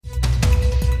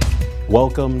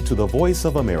Welcome to the Voice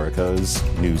of America's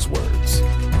Newswords.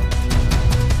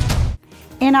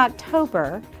 In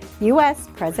October, U.S.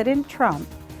 President Trump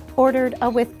ordered a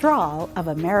withdrawal of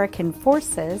American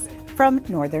forces from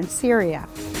northern Syria.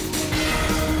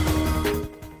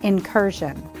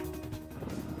 Incursion.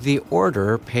 The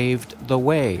order paved the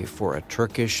way for a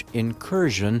Turkish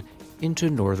incursion into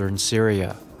northern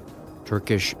Syria.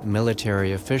 Turkish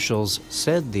military officials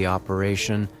said the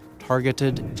operation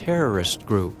targeted terrorist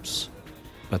groups,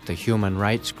 but the human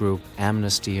rights group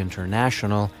Amnesty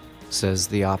International says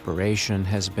the operation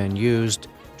has been used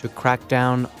to crack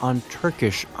down on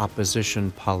Turkish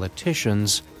opposition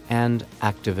politicians and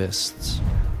activists.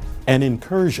 An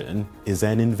incursion is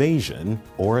an invasion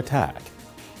or attack.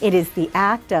 It is the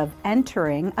act of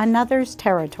entering another's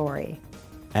territory.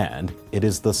 And it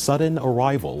is the sudden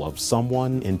arrival of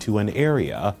someone into an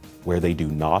area where they do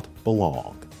not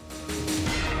belong.